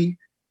really,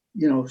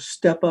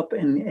 step up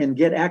and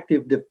get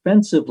active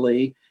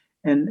defensively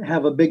and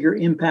have a bigger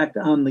impact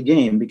on the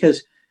game.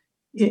 Because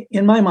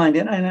in my mind,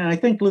 and I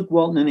think Luke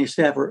Walton and his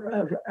staff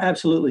are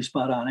absolutely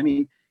spot on. I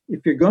mean,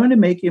 if you're going to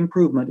make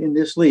improvement in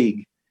this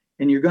league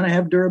and you're going to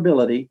have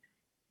durability,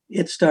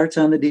 it starts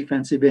on the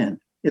defensive end.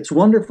 It's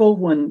wonderful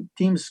when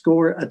teams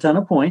score a ton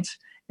of points,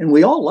 and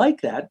we all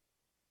like that,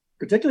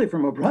 particularly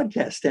from a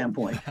broadcast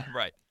standpoint.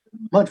 Right.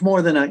 Much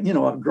more than a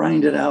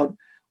grinded out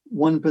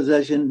one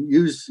possession,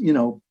 use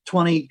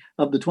 20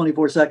 of the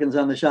 24 seconds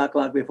on the shot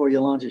clock before you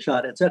launch a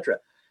shot, etc.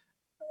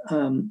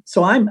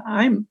 So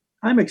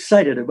I'm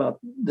excited about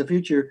the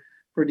future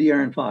for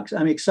De'Aaron Fox.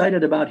 I'm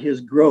excited about his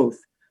growth.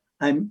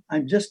 I'm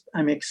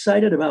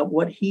excited about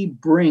what he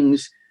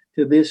brings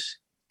to this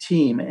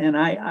team, and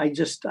I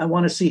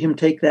want to see him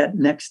take that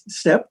next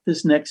step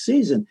this next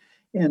season.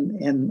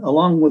 And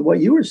along with what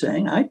you were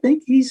saying, I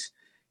think he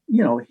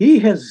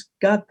has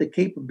got the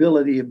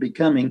capability of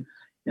becoming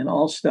an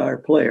all-star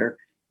player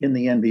in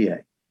the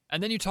NBA.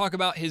 And then you talk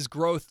about his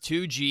growth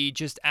too, G,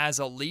 just as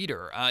a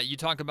leader. You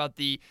talk about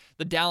the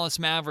Dallas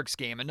Mavericks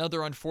game,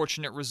 another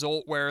unfortunate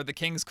result where the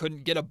Kings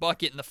couldn't get a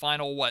bucket in the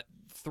final,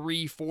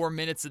 3-4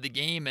 minutes of the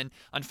game, and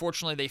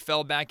unfortunately they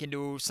fell back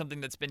into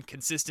something that's been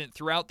consistent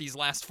throughout these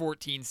last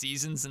 14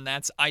 seasons, and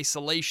that's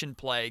isolation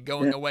play,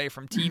 going away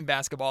from team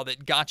basketball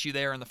that got you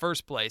there in the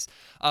first place.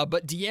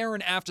 But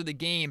De'Aaron, after the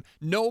game,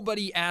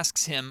 nobody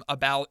asks him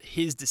about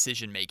his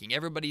decision making.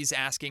 Everybody's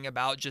asking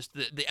about just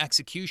the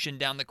execution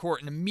down the court,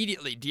 and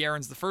immediately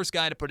De'Aaron's the first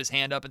guy to put his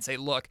hand up and say,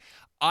 look,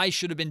 I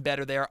should have been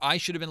better there. I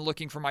should have been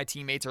looking for my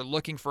teammates or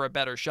looking for a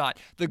better shot.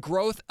 The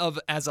growth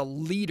as a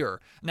leader.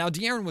 Now,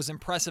 De'Aaron was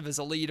impressive as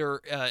a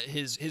leader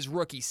his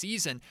rookie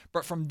season,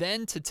 but from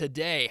then to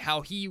today,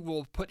 how he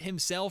will put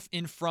himself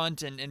in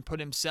front and put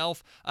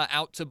himself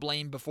out to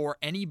blame before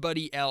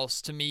anybody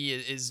else, to me,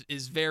 is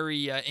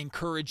very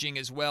encouraging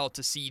as well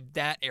to see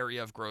that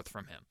area of growth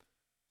from him.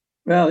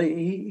 Well,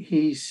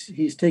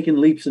 he's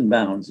taken leaps and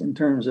bounds in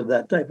terms of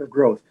that type of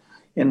growth.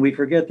 And we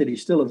forget that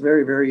he's still a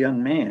very, very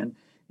young man.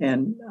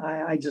 And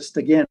I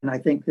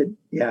think that,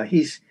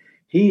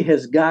 he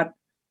has got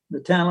the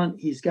talent.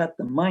 He's got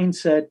the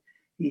mindset.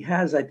 He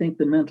has, I think,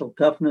 the mental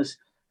toughness.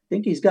 I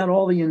think he's got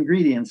all the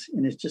ingredients,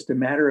 and it's just a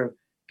matter of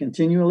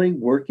continually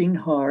working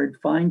hard,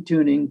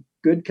 fine-tuning,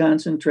 good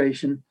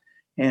concentration,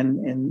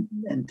 and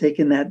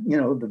taking that,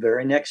 the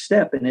very next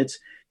step. And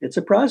it's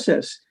a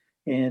process.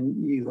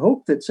 And you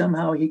hope that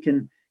somehow he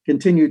can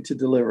continue to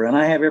deliver. And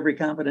I have every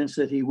confidence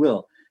that he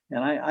will.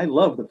 And I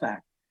love the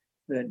fact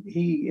that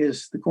he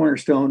is the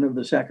cornerstone of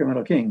the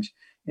Sacramento Kings.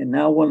 And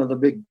now one of the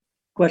big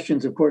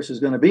questions, of course, is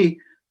going to be,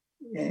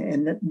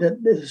 and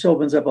that this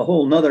opens up a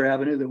whole nother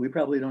avenue that we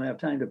probably don't have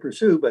time to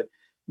pursue, but,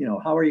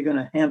 how are you going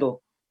to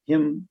handle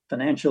him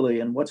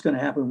financially, and what's going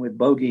to happen with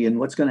Bogey, and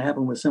what's going to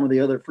happen with some of the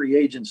other free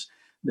agents?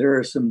 There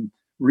are some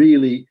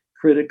really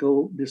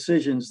critical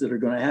decisions that are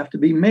going to have to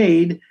be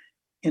made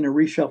in a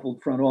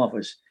reshuffled front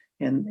office.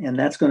 And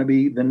that's going to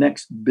be the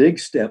next big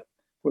step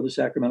for the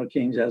Sacramento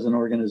Kings as an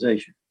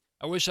organization.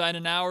 I wish I had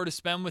an hour to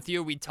spend with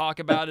you. We'd talk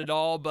about it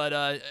all,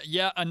 but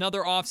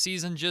another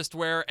offseason just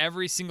where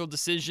every single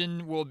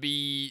decision will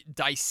be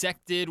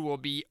dissected, will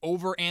be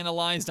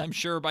overanalyzed, I'm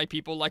sure, by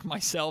people like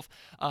myself,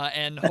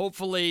 and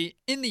hopefully,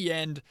 in the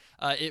end,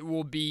 it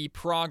will be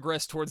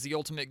progress towards the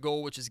ultimate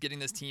goal, which is getting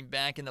this team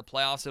back in the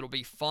playoffs. It'll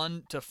be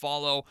fun to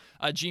follow.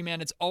 G-Man,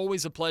 it's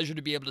always a pleasure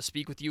to be able to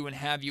speak with you and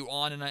have you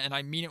on, and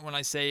I mean it when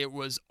I say it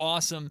was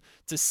awesome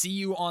to see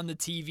you on the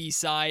TV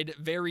side.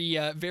 Very,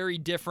 very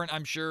different,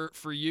 I'm sure,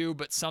 for you,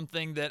 but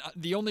something that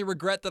the only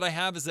regret that I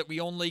have is that we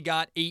only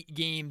got 8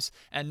 games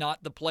and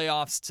not the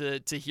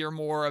playoffs to hear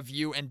more of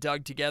you and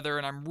Doug together.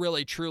 And I'm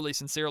really, truly,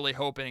 sincerely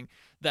hoping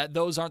that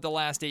those aren't the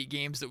last 8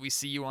 games that we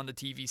see you on the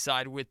TV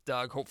side with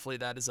Doug. Hopefully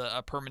that is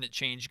a permanent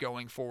change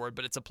going forward.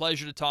 But it's a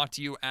pleasure to talk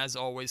to you as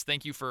always.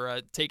 Thank you for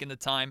taking the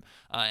time,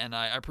 and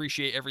I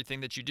appreciate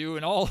everything that you do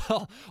and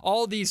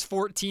all these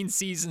 14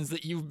 seasons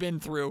that you've been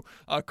through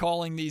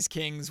calling these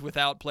Kings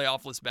without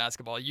playoffless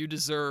basketball. You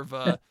deserve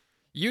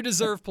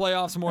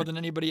playoffs more than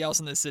anybody else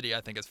in this city,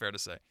 I think it's fair to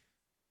say.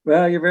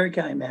 Well, you're very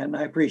kind, man.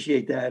 I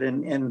appreciate that.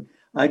 And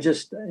I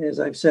just, as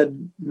I've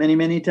said many,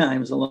 many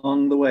times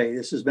along the way,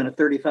 this has been a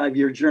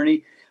 35-year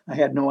journey. I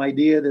had no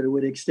idea that it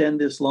would extend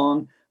this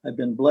long. I've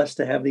been blessed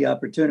to have the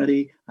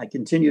opportunity. I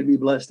continue to be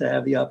blessed to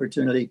have the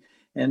opportunity.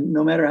 And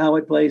no matter how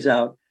it plays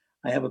out,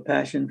 I have a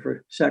passion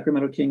for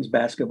Sacramento Kings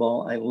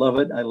basketball. I love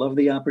it. I love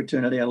the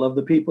opportunity. I love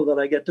the people that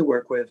I get to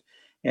work with.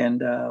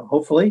 And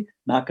hopefully,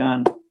 knock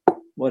on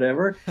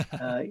whatever,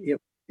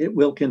 it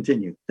will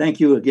continue. Thank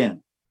you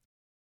again.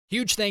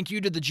 Huge thank you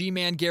to the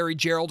G-Man Gary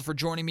Gerould for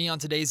joining me on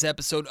today's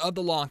episode of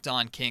the Locked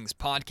On Kings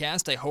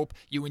podcast. I hope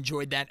you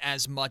enjoyed that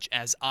as much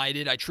as I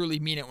did. I truly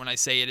mean it when I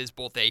say it is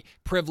both a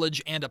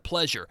privilege and a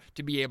pleasure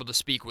to be able to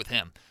speak with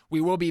him.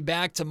 We will be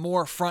back to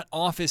more front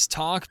office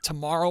talk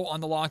tomorrow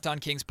on the Locked On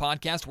Kings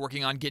podcast,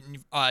 working on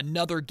getting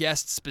another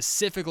guest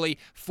specifically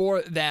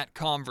for that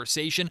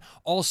conversation.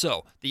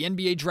 Also, the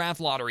NBA draft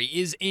lottery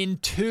is in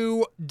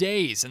 2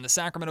 days, and the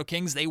Sacramento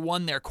Kings, they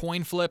won their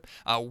coin flip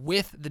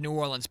with the New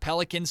Orleans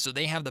Pelicans, so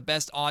they have the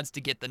best odds to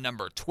get the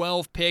number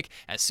 12 pick.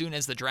 As soon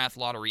as the draft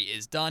lottery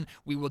is done,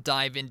 we will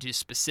dive into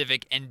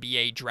specific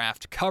NBA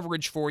draft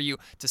coverage for you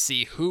to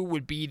see who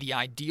would be the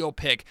ideal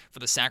pick for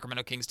the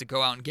Sacramento Kings to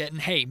go out and get.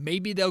 And hey,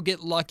 maybe they'll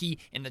get lucky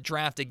in the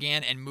draft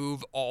again and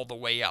move all the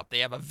way up. They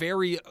have a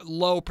very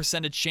low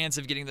percentage chance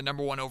of getting the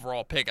number 1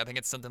 overall pick. I think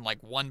it's something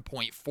like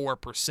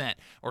 1.4%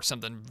 or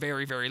something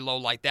very, very low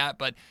like that.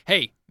 But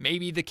hey,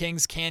 maybe the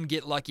Kings can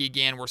get lucky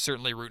again. We're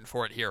certainly rooting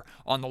for it here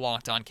on the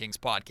Locked On Kings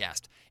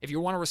podcast. If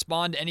you want to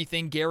respond to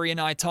anything Gary and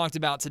I talked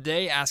about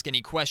today, ask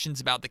any questions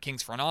about the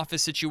Kings front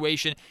office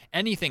situation,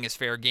 anything is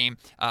fair game,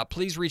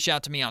 please reach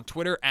out to me on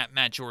Twitter at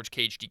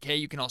MattGeorgeKHDK.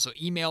 You can also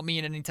email me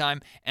at any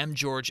time,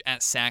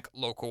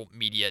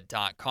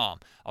 mgeorge@saclocalmedia.com.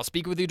 I'll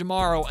speak with you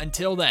tomorrow.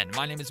 Until then,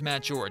 my name is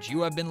Matt George.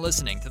 You have been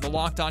listening to the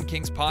Locked On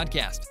Kings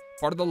podcast,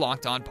 part of the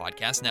Locked On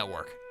Podcast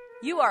Network.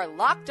 You are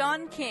Locked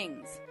On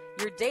Kings,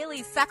 your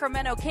daily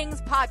Sacramento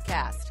Kings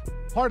podcast.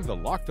 Part of the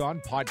Locked On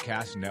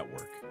Podcast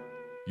Network.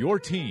 Your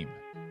team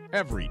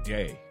every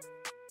day.